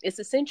 it's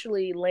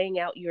essentially laying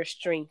out your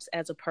strengths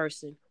as a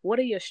person. What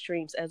are your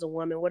strengths as a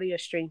woman? What are your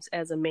strengths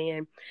as a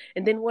man?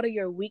 And then what are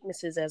your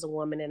weaknesses as a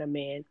woman and a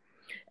man?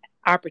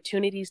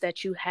 Opportunities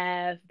that you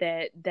have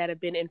that have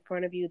been in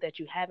front of you that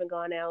you haven't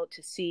gone out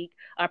to seek,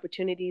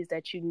 opportunities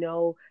that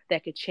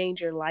that could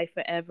change your life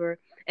forever.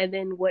 And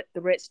then what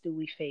threats do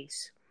we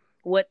face?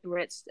 What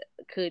threats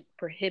could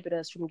prohibit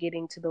us from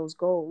getting to those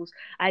goals?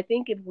 I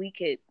think if we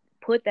could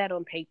put that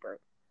on paper,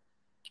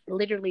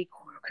 literally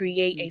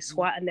create a Hmm.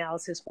 SWOT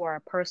analysis for our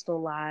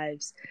personal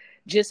lives,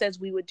 just as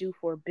we would do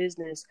for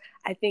business,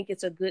 I think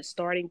it's a good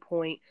starting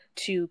point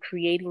to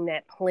creating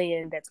that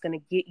plan that's going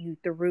to get you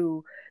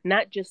through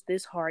not just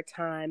this hard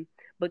time,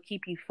 but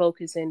keep you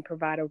focused and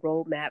provide a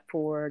roadmap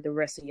for the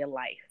rest of your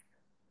life.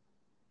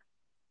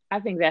 I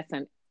think that's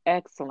an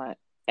excellent,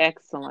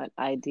 excellent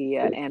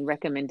idea and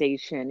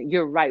recommendation.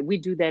 You're right. We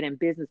do that in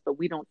business, but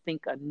we don't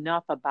think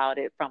enough about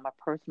it from a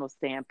personal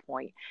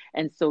standpoint.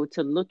 And so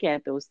to look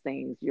at those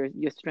things, your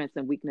strengths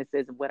and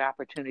weaknesses and what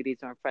opportunities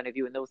are in front of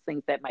you and those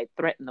things that might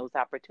threaten those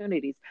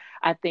opportunities,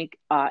 I think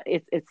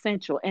it's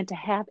essential. And to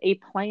have a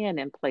plan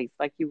in place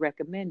like you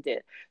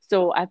recommended.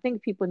 So I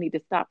think people need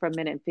to stop for a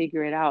minute and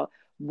figure it out.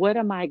 What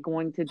am I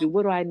going to do?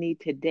 What do I need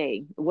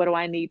today? What do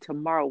I need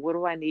tomorrow? What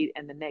do I need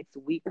in the next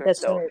week or That's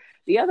so? right.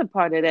 The other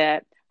part of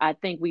that, I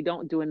think we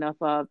don't do enough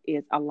of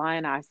is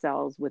align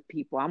ourselves with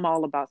people. I'm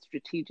all about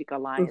strategic Mm-hmm.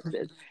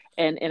 alliances.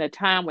 And in a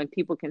time when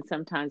people can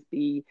sometimes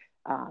be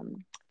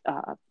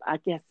I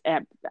guess I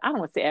don't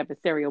want to say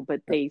adversarial,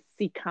 but they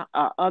see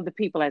other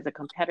people as a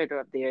competitor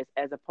of theirs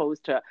as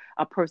opposed to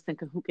a person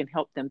who can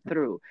help them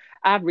through.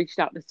 I've reached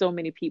out to so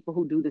many people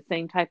who do the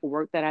same type of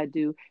work that I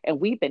do, and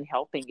we've been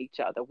helping each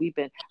other.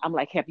 I'm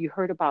like, have you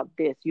heard about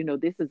this?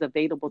 This is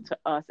available to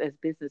us as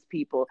business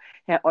people.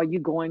 Are you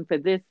going for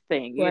this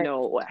thing? Right.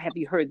 Have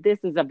you heard this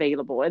is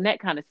available and that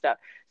kind of stuff.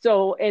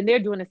 So, and they're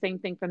doing the same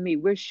thing for me.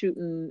 We're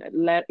shooting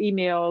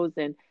emails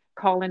and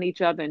calling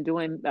each other and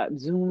doing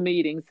Zoom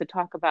meetings to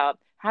talk about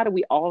how do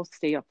we all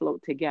stay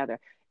afloat together.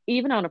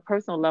 Even on a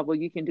personal level,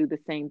 you can do the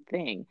same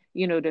thing,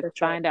 to That's right.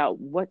 find out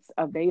what's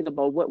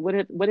available.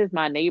 What is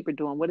my neighbor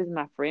doing? What is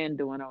my friend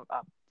doing? Or,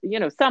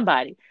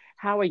 somebody.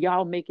 How are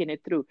y'all making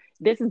it through?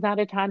 This is not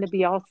a time to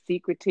be all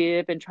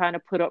secretive and trying to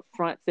put up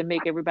fronts and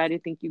make everybody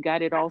think you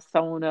got it all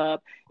sewn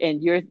up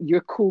and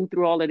you're cool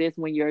through all of this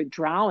when you're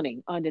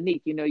drowning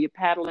underneath. You're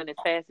paddling as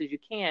fast as you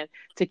can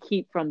to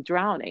keep from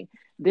drowning.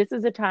 This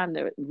is a time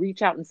to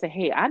reach out and say,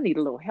 hey, I need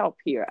a little help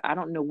here. I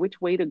don't know which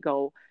way to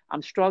go. I'm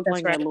That's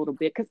struggling a right. little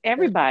bit because That's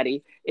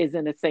everybody is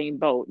in the same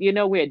boat.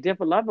 We're at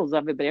different levels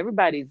of it, but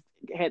everybody's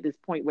had this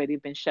point where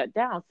they've been shut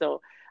down.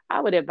 So I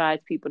would advise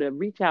people to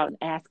reach out and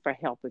ask for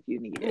help if you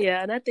need it.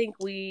 Yeah, and I think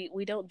we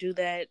don't do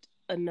that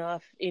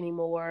enough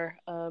anymore.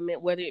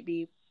 Whether it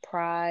be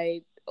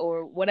pride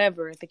or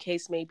whatever the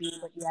case may be.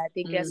 But yeah, I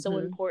think that's so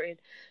Mm-hmm. important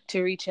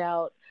to reach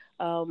out.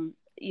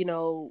 You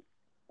know,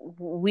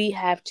 we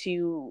have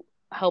to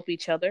help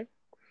each other,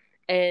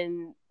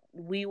 and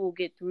we will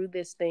get through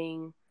this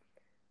thing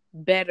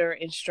better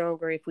and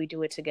stronger if we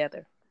do it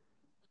together.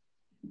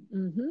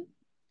 Mm-hmm.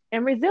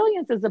 And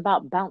resilience is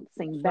about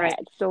bouncing Right. back.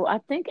 So I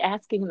think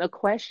asking the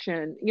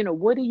question,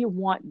 what do you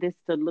want this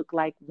to look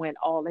like when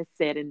all is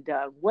said and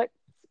done? What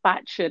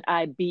spot should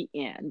I be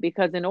in?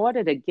 Because in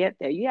order to get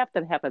there, you have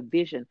to have a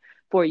vision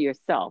for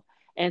yourself.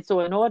 And so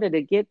in order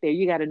to get there,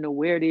 you got to know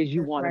where it is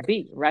you That's want to right.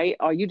 be, right?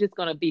 Are you just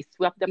going to be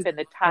swept up You, in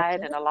the that's tide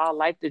and it. allow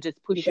life to just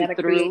You push you got to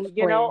create through, a plan.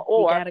 You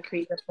or got to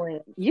create a plan.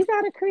 you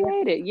got to Yeah.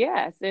 create it,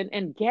 yes,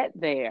 and get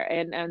there,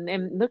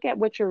 and look at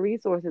what your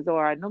resources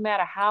are. No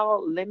matter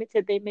how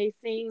limited they may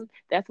seem,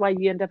 that's why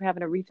you end up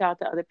having to reach out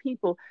to other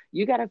people.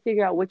 You got to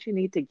figure out what you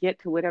need to get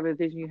to whatever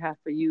vision you have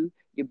for you,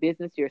 your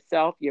business,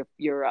 yourself, your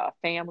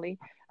family.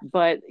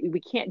 But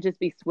we can't just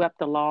be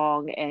swept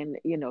along and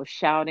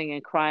shouting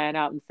and crying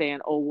out and saying,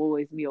 "Oh, woe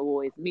is me! Oh,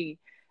 woe is me!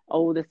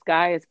 Oh, the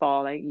sky is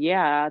falling."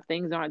 Yeah,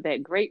 things aren't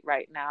that great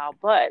right now,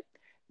 but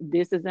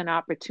this is an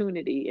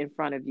opportunity in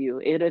front of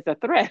you. It is a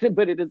threat,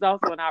 but it is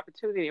also an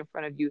opportunity in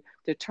front of you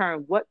to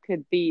turn what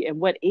could be and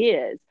what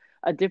is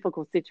a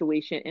difficult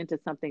situation into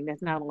something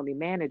that's not only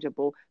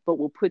manageable, but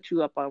will put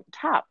you up on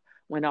top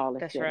when all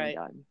is That's said and right.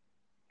 done.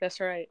 That's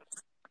right.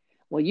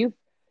 Well,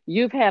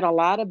 you've had a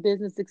lot of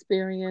business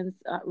experience,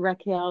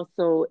 Raquel.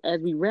 So as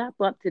we wrap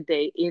up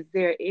today, is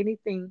there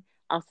anything?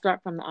 I'll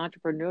start from the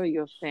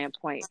entrepreneurial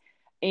standpoint.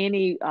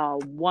 Any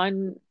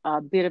one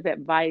bit of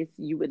advice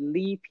you would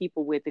leave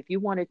people with if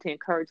you wanted to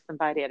encourage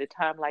somebody at a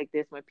time like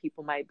this when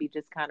people might be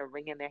just kind of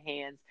wringing their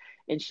hands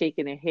and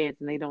shaking their heads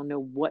and they don't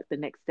know what the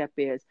next step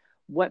is?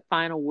 What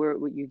final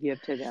word would you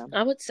give to them?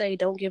 I would say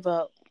don't give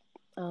up.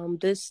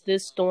 This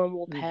storm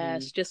will Mm-hmm.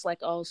 pass, just like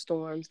all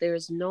storms. There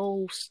is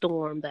no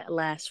storm that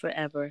lasts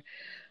forever.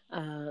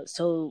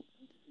 So,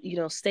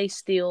 stay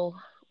still,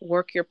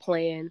 work your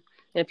plan.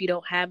 And if you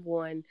don't have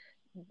one,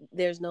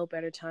 there's no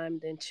better time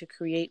than to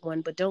create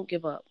one. But don't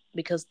give up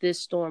because this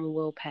storm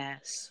will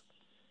pass.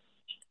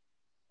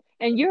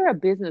 And you're a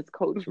business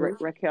coach, Hmm.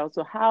 Raquel.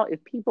 So how,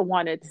 if people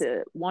wanted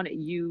to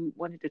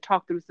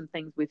talk through some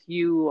things with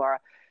you, or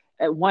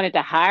wanted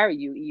to hire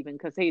you even,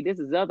 because hey, this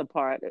is the other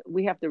part.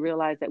 We have to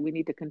realize that we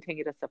need to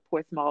continue to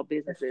support small That's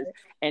businesses, right.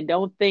 and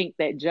don't think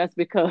that just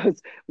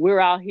because we're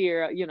out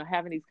here,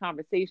 having these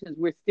conversations,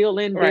 we're still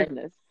in Right.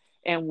 business.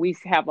 And we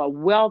have a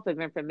wealth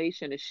of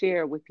information to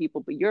share with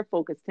people, but your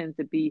focus tends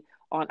to be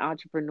on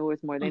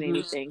entrepreneurs more than Hmm.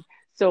 anything.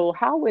 So,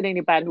 how would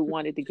anybody who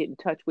wanted to get in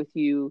touch with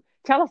you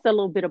tell us a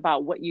little bit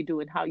about what you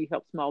do and how you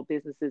help small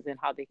businesses and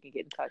how they can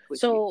get in touch with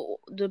you? So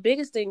the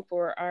biggest thing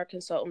for our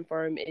consultant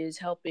firm is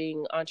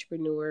helping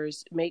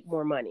entrepreneurs make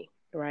more money.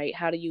 Right?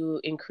 How do you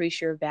increase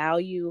your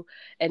value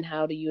and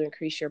how do you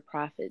increase your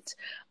profits?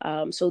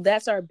 So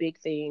that's our big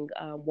thing,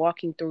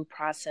 walking through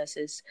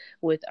processes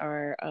with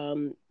our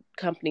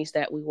companies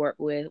that we work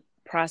with,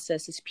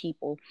 processes,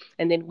 people,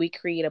 and then we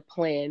create a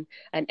plan,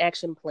 an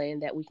action plan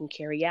that we can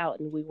carry out,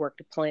 and we work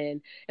the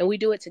plan and we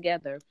do it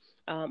together.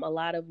 A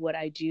lot of what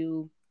I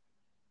do,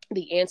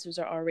 the answers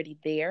are already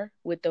there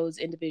with those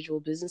individual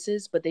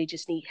businesses, but they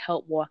just need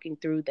help walking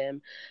through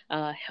them,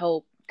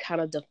 help kind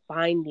of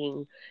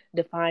defining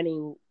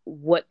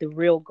what the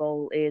real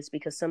goal is,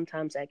 because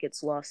sometimes that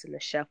gets lost in the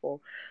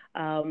shuffle.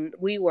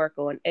 We work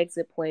on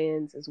exit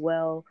plans as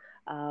well,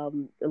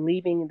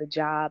 leaving the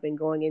job and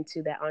going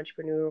into that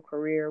entrepreneurial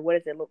career. What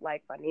does it look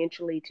like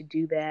financially to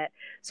do that?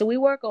 So we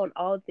work on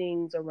all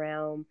things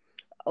around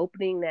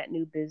opening that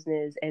new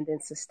business and then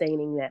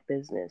sustaining that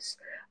business.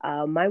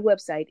 My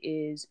website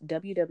is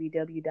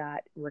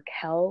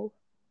www.raquel,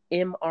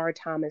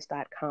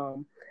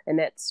 raquelmrthomas.com. And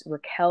that's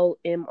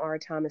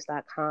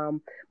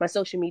raquelmrthomas.com. My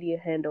social media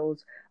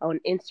handles on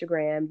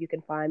Instagram, you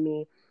can find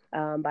me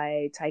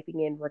by typing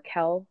in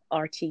Raquel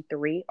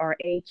RT3,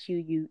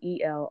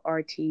 RAQUEL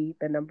RT,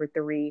 the number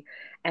 3.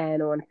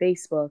 And on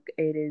Facebook,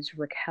 it is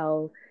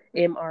Raquel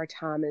MR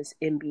Thomas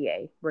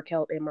MBA.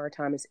 Raquel MR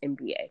Thomas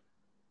MBA.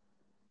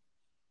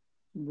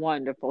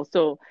 Wonderful.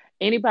 So,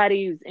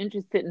 anybody who's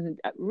interested in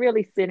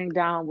really sitting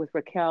down with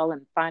Raquel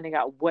and finding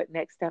out what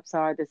next steps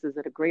are, this is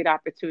a great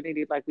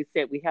opportunity. Like we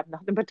said, we have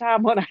nothing but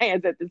time on our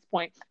hands at this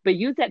point, but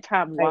use that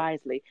time Right.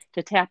 wisely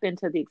to tap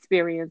into the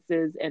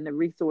experiences and the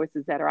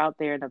resources that are out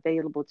there and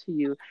available to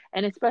you.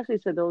 And especially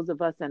to those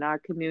of us in our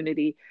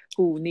community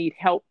who need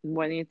help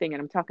more than anything,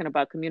 and I'm talking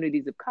about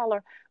communities of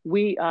color,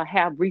 we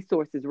have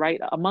resources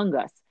right among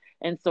us.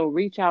 And so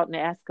reach out and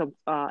ask for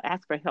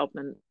help.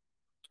 And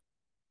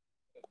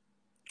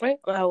Right.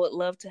 I would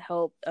love to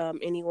help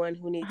anyone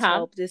who needs huh?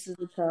 help. This is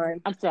the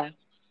time. I'm sorry.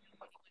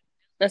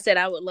 I said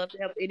I would love to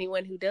help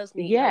anyone who does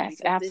need help Yes,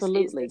 because this is the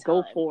absolutely.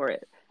 Go time. for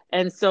it.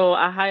 And so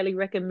I highly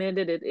recommend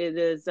it. It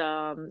is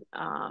a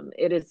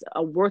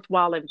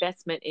worthwhile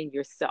investment in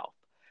yourself.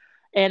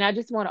 And I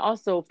just want to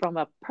also, from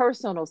a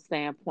personal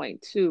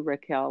standpoint, too,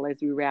 Raquel, as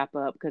we wrap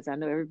up, because I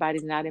know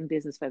everybody's not in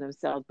business for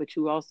themselves, but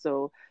you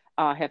also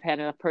have had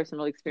enough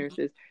personal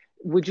experiences.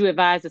 Would you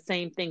advise the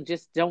same thing?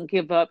 Just don't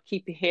give up,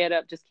 keep your head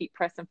up, just keep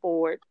pressing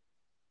forward.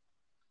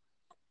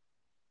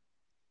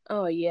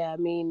 Oh yeah, I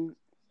mean,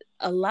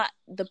 a lot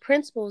the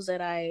principles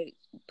that I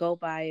go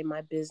by in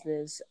my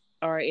business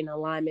are in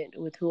alignment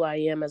with who I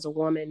am as a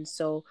woman.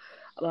 So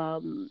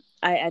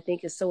I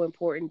think it's so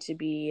important to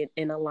be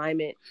in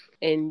alignment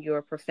in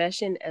your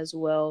profession as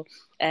well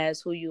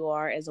as who you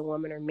are as a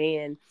woman or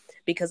man,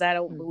 because I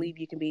don't Hmm. believe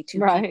you can be two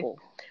Right. people,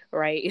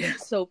 right?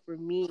 So for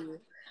me,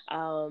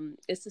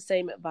 it's the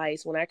same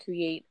advice. When I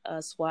create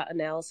a SWOT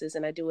analysis,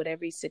 and I do it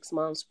every 6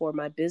 months for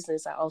my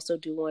business, I also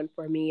do one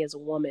for me as a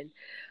woman.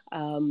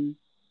 Um,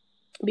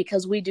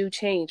 because we do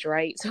change,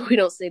 right? So we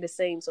don't stay the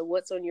same. So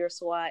what's on your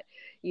SWOT,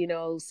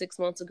 6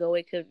 months ago,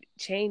 it could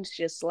change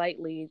just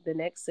slightly the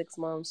next 6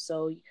 months.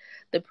 So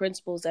the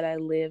principles that I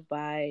live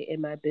by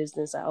in my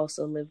business, I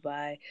also live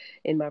by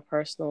in my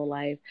personal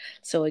life.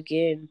 So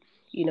again,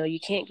 you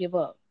can't give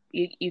up.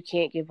 You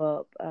can't give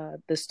up.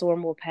 The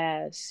storm will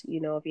pass.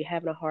 If you're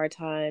having a hard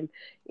time,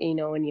 in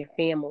your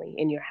family,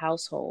 in your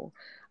household,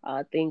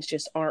 things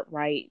just aren't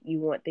right. You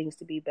want things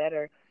to be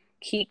better.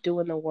 Keep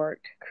doing the work,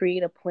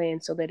 create a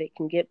plan so that it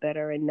can get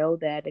better, and know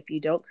that if you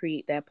don't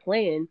create that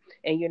plan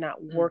and you're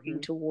not working Hmm.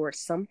 towards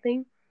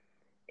something,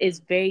 it's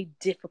very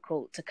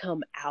difficult to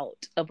come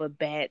out of a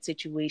bad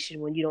situation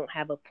when you don't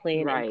have a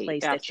plan in Right,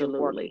 place that you're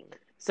absolutely. working.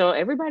 So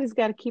everybody's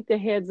got to keep their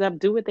heads up,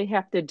 do what they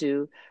have to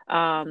do.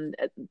 Um,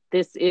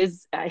 this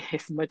is,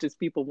 as much as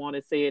people want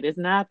to say it, it's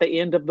not the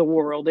end of the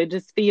world. It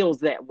just feels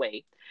that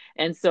way.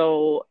 And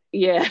so,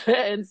 yeah,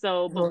 and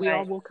so, but we all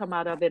Right. will come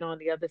out of it on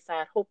the other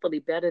side, hopefully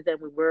better than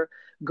we were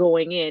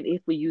going in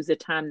if we use the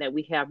time that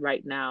we have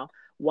right now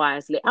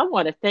wisely. I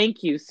want to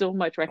thank you so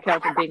much, Raquel,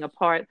 for being a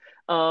part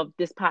of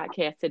this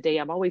podcast today.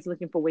 I'm always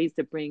looking for ways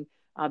to bring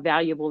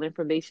valuable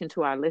information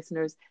to our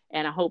listeners.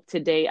 And I hope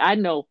today, I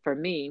know for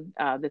me,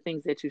 the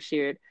things that you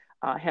shared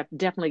have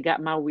definitely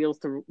got my wheels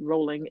to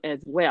rolling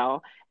as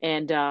well.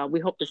 And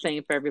we hope the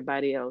same for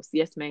everybody else.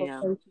 Yes, Well,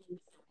 ma'am.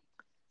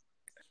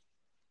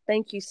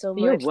 thank you so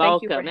You're much.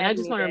 Thank you for welcome. And I having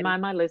just me, want to Betty.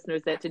 remind my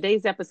listeners that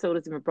today's episode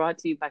has been brought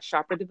to you by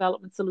Sharper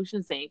Development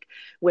Solutions, Inc.,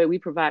 where we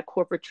provide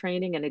corporate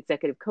training and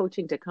executive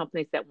coaching to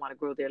companies that want to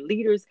grow their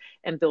leaders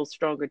and build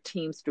stronger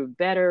teams through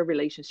better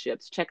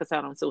relationships. Check us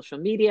out on social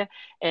media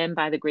and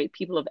by the great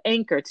people of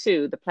Anchor,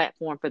 too, the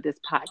platform for this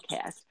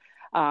podcast.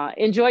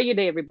 Enjoy your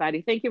day,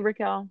 everybody. Thank you,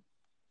 Raquel.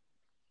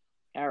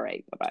 All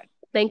right. Bye bye.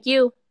 Thank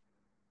you.